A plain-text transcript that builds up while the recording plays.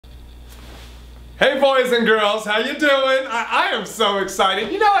Hey boys and girls, how you doing? I am so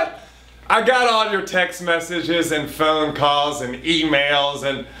excited. You know what? I got all your text messages and phone calls and emails,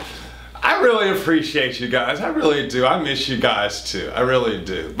 and I really appreciate you guys. I really do. I miss you guys too. I really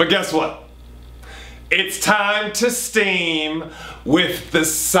do. But guess what? It's time to STEAM with the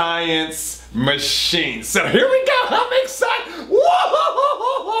science machine. So here we go. I'm excited.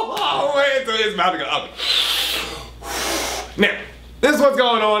 Whoa! Wait until it's about to go up. Now, this is what's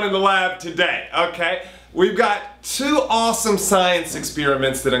going on in the lab today, okay? We've got two awesome science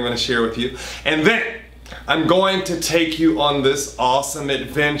experiments that I'm going to share with you, and then I'm going to take you on this awesome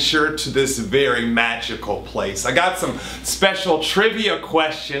adventure to this very magical place. I got some special trivia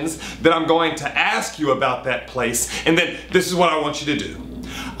questions that I'm going to ask you about that place, and then this is what I want you to do.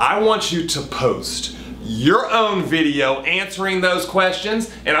 I want you to post your own video answering those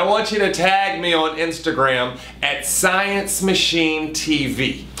questions, and I want you to tag me on Instagram at Science Machine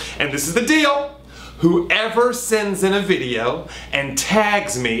TV. And this is the deal. Whoever sends in a video and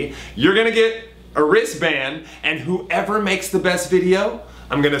tags me, you're gonna get a wristband, and whoever makes the best video,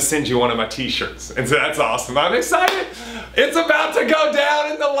 I'm gonna send you one of my t-shirts. And so that's awesome. I'm excited. It's about to go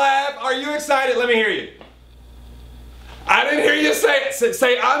down in the lab. Are you excited? Let me hear you. I didn't hear you say it.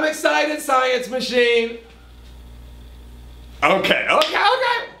 Say, I'm excited, Science Machine. Okay.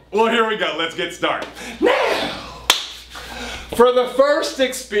 Well, here we go. Let's get started. Now, for the first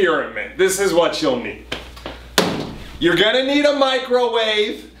experiment, this is what you'll need. You're gonna need a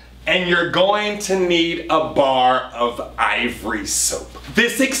microwave, and you're going to need a bar of ivory soap.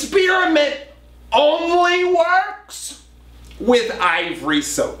 This experiment only works with ivory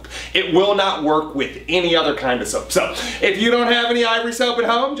soap. It will not work with any other kind of soap. So, if you don't have any ivory soap at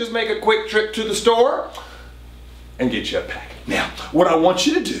home, just make a quick trip to the store and get you a pack. Now, what I want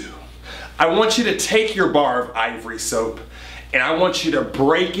you to do, I want you to take your bar of ivory soap and I want you to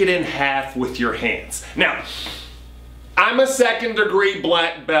break it in half with your hands. Now, I'm a second-degree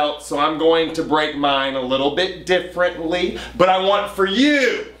black belt, so I'm going to break mine a little bit differently, but I want for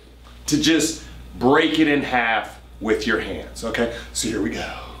you to just break it in half with your hands, okay? So here we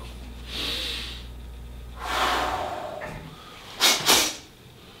go.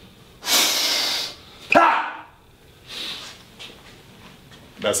 Ha!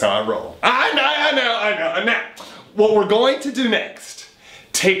 That's how I roll. I know. Now, what we're going to do next,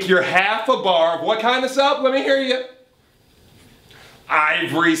 take your half a bar of what kind of soap? Let me hear you.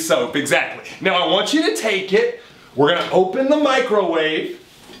 Ivory soap, exactly. Now I want you to take it, we're gonna open the microwave,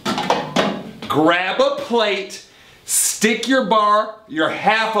 grab a plate, stick your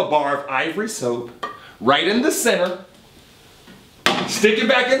half a bar of ivory soap right in the center, stick it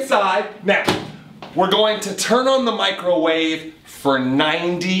back inside. Now, we're going to turn on the microwave for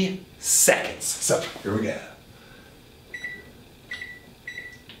 90 seconds. So, here we go.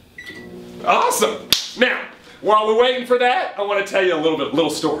 Awesome. Now, while we're waiting for that, I want to tell you a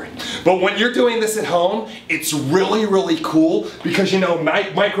little story. But when you're doing this at home, it's really cool because you know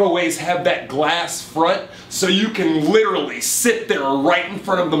microwaves have that glass front, so you can literally sit there right in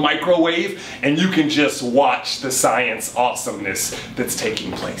front of the microwave and you can just watch the science awesomeness that's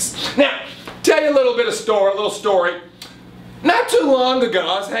taking place. Now, tell you a little story. Not too long ago,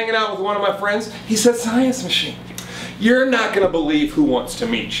 I was hanging out with one of my friends. He said, Science Machine, you're not going to believe who wants to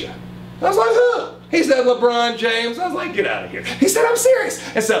meet you. I was like, who? He said, LeBron James. I was like, get out of here. He said, I'm serious.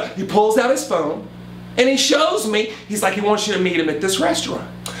 And so he pulls out his phone and he shows me, he's like, he wants you to meet him at this restaurant.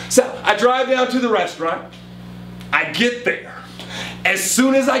 So I drive down to the restaurant. I get there. As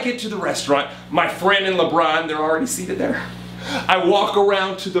soon as I get to the restaurant, my friend and LeBron, they're already seated there. I walk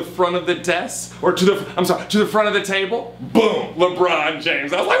around to the front of the desk, or to the front of the table. Boom, LeBron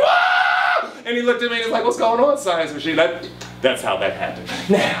James. I was like, whoa! And he looked at me and he's like, what's going on, Science Machine? That's how that happened.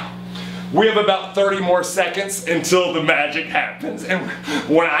 Now, we have about 30 more seconds until the magic happens, and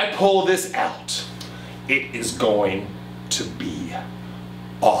when I pull this out, it is going to be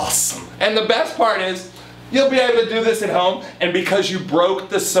awesome. And the best part is, you'll be able to do this at home, and because you broke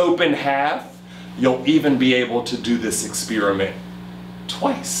the soap in half, you'll even be able to do this experiment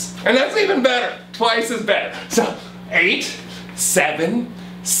twice. And that's even better. Twice is better. So, 8, 7,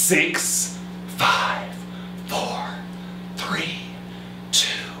 6, 5, 4, 3,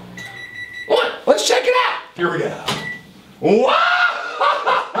 let's check it out. Here we go. Wow!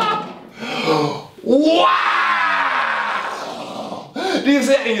 Wow! Do you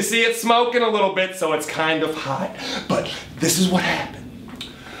see it? And you see it smoking a little bit, so it's kind of hot. But this is what happened.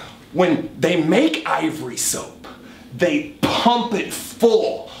 When they make ivory soap, they pump it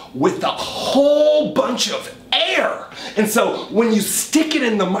full with a whole bunch of air. And so when you stick it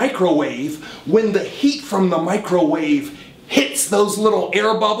in the microwave, when the heat from the microwave hits those little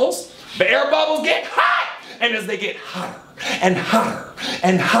air bubbles, the air bubbles get hot. And as they get hotter and hotter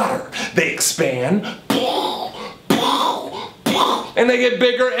and hotter, they expand. And they get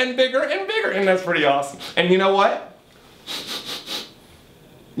bigger and bigger and bigger. And that's pretty awesome. And you know what?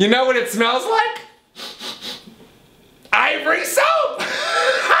 You know what it smells like? Ivory soap!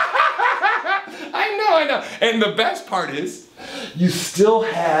 I know. And the best part is, you still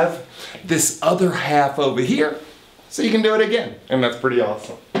have this other half over here, so you can do it again. And that's pretty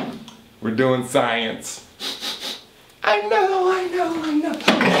awesome. We're doing science. I know.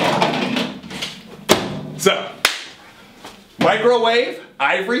 So, microwave,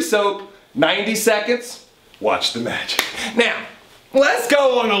 ivory soap, 90 seconds, watch the magic. Now, let's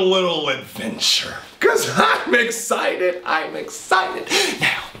go on a little adventure, because I'm excited.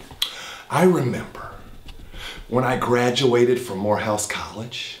 Now, I remember when I graduated from Morehouse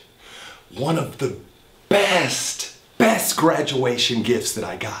College, one of the best graduation gifts that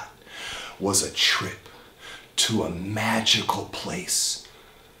I got was a trip to a magical place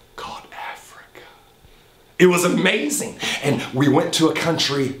called Africa. It was amazing. And we went to a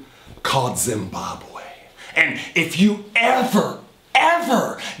country called Zimbabwe. And if you ever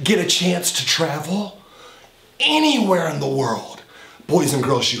get a chance to travel anywhere in the world, boys and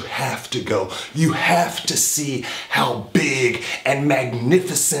girls, you have to go. You have to see how big and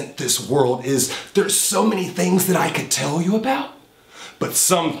magnificent this world is. There's so many things that I could tell you about, but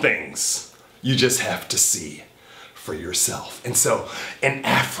some things you just have to see for yourself. And so in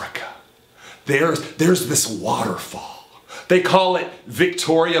Africa, there's this waterfall. They call it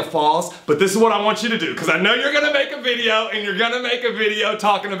Victoria Falls, but this is what I want you to do, because I know you're gonna make a video, and you're gonna make a video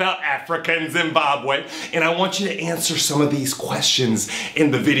talking about Africa and Zimbabwe, and I want you to answer some of these questions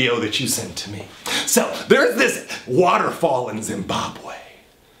in the video that you sent to me. So there's this waterfall in Zimbabwe.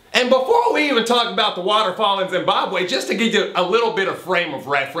 And before we even talk about the waterfall in Zimbabwe, just to give you a little bit of frame of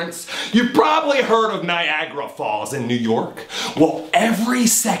reference, you've probably heard of Niagara Falls in New York. Well, every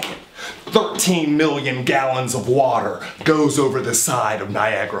second, 13 million gallons of water goes over the side of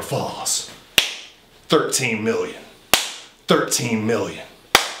Niagara Falls. 13 million. 13 million.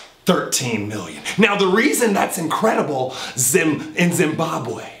 13 million. Now the reason that's incredible in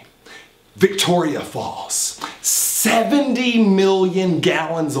Zimbabwe, Victoria Falls, 70 million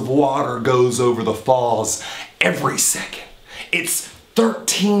gallons of water goes over the falls every second. It's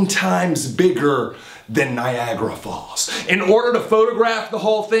 13 times bigger than Niagara Falls. In order to photograph the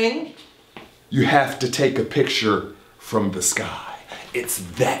whole thing, you have to take a picture from the sky. It's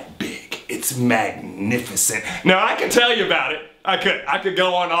that big. It's magnificent. Now I can tell you about it. I could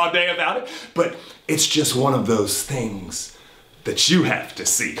go on all day about it, but it's just one of those things that you have to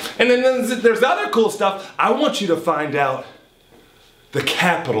see. And then there's other cool stuff. I want you to find out the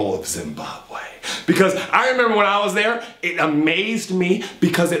capital of Zimbabwe. Because I remember when I was there, it amazed me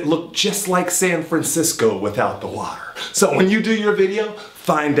because it looked just like San Francisco without the water. So when you do your video,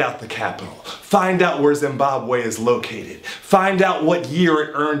 find out the capital. Find out where Zimbabwe is located. Find out what year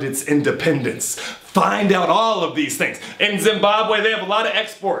it earned its independence. Find out all of these things. In Zimbabwe, they have a lot of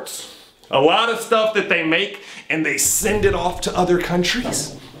exports. A lot of stuff that they make and they send it off to other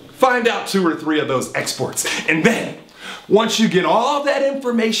countries. Find out 2 or 3 of those exports. And then, once you get all that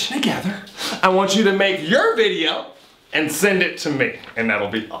information together, I want you to make your video and send it to me. And that'll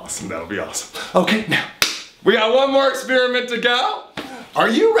be awesome, that'll be awesome. Okay, now, we got one more experiment to go. Are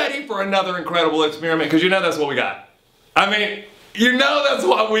you ready for another incredible experiment? Because you know that's what we got. I mean, you know that's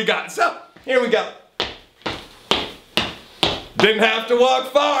what we got. So, here we go. Didn't have to walk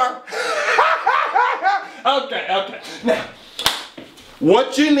far. Okay. Now,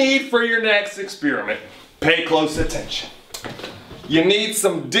 what you need for your next experiment, pay close attention. You need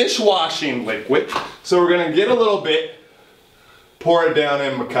some dishwashing liquid. So we're gonna get a little bit, pour it down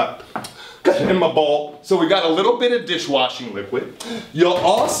in my cup, in my bowl. So we got a little bit of dishwashing liquid. You'll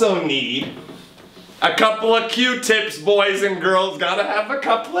also need a couple of Q-tips, boys and girls. Gotta have a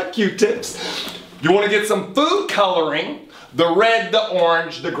couple of Q-tips. You wanna get some food coloring. The red, the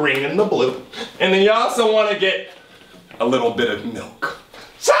orange, the green, and the blue. And then you also want to get a little bit of milk.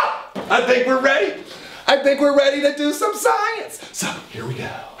 So, I think we're ready. I think we're ready to do some science. So, here we go.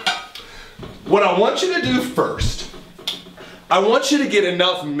 What I want you to do first, I want you to get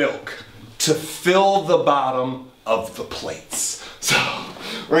enough milk to fill the bottom of the plates. So,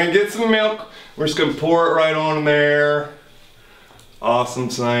 we're going to get some milk. We're just going to pour it right on there. Awesome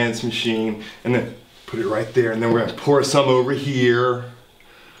science machine. And then put it right there, and then we're gonna pour some over here.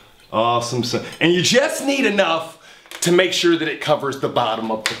 Awesome. And you just need enough to make sure that it covers the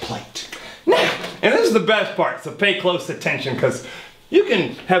bottom of the plate. Now, and this is the best part, so pay close attention because you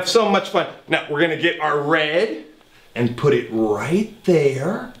can have so much fun. Now, we're gonna get our red and put it right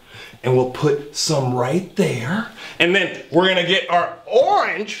there and we'll put some right there. And then we're gonna get our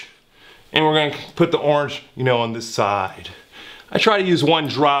orange, and we're gonna put the orange, you know, on this side. I try to use 1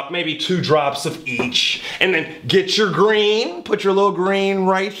 drop, maybe 2 drops of each. And then get your green, put your little green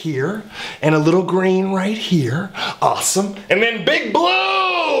right here, and a little green right here. Awesome. And then big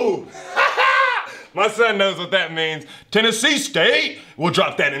blue! My son knows what that means. Tennessee State. We'll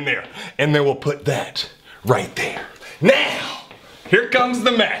drop that in there. And then we'll put that right there. Now, here comes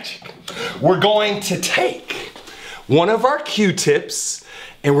the magic. We're going to take one of our Q-tips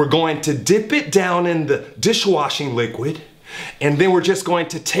and we're going to dip it down in the dishwashing liquid, and then we're just going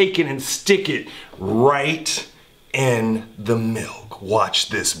to take it and stick it right in the milk. Watch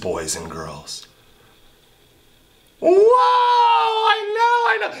this, boys and girls. Whoa,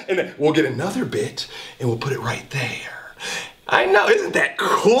 I know. And then we'll get another bit and we'll put it right there. I know, isn't that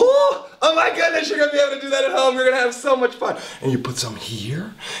cool? Oh my goodness, you're gonna be able to do that at home. You're gonna have so much fun. And you put some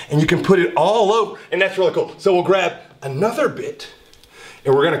here and you can put it all over, and that's really cool. So we'll grab another bit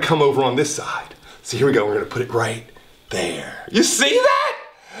and we're gonna come over on this side. So here we go, we're gonna put it right there. You see that?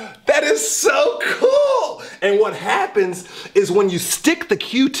 That is so cool. And what happens is when you stick the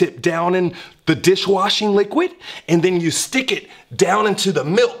Q-tip down in the dishwashing liquid and then you stick it down into the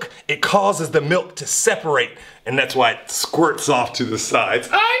milk, it causes the milk to separate, and that's why it squirts off to the sides.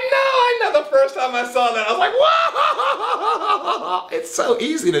 I know, the first time I saw that, I was like, whoa! It's so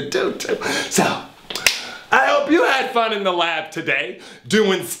easy to do too. So, I hope you had fun in the lab today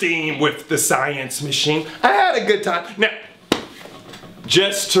doing STEAM with the science machine. I had a good time. Now,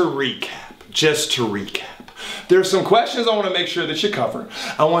 just to recap, there's some questions I want to make sure that you cover.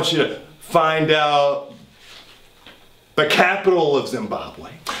 I want you to find out the capital of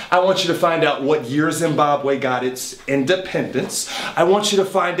Zimbabwe. I want you to find out what year Zimbabwe got its independence. I want you to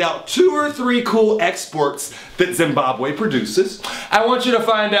find out 2 or 3 cool exports that Zimbabwe produces. I want you to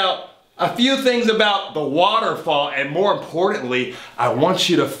find out a few things about the waterfall, and more importantly, I want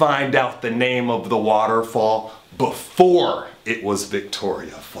you to find out the name of the waterfall before it was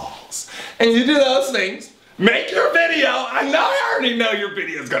Victoria Falls. And you do those things, make your video. I already know your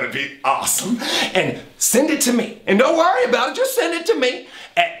video is gonna be awesome. And send it to me. And don't worry about it, just send it to me.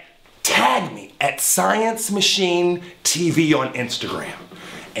 Tag me at Science Machine TV on Instagram.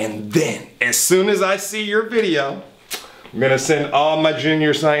 And then, as soon as I see your video, I'm gonna send all my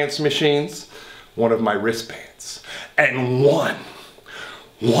junior science machines one of my wristbands. And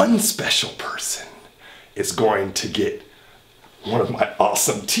one special person is going to get one of my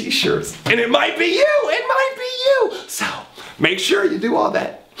awesome t-shirts. And it might be you, So, make sure you do all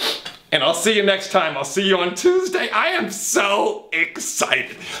that. And I'll see you next time. I'll see you on Tuesday. I am so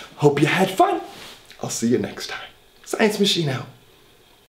excited. Hope you had fun. I'll see you next time. Science Machine out.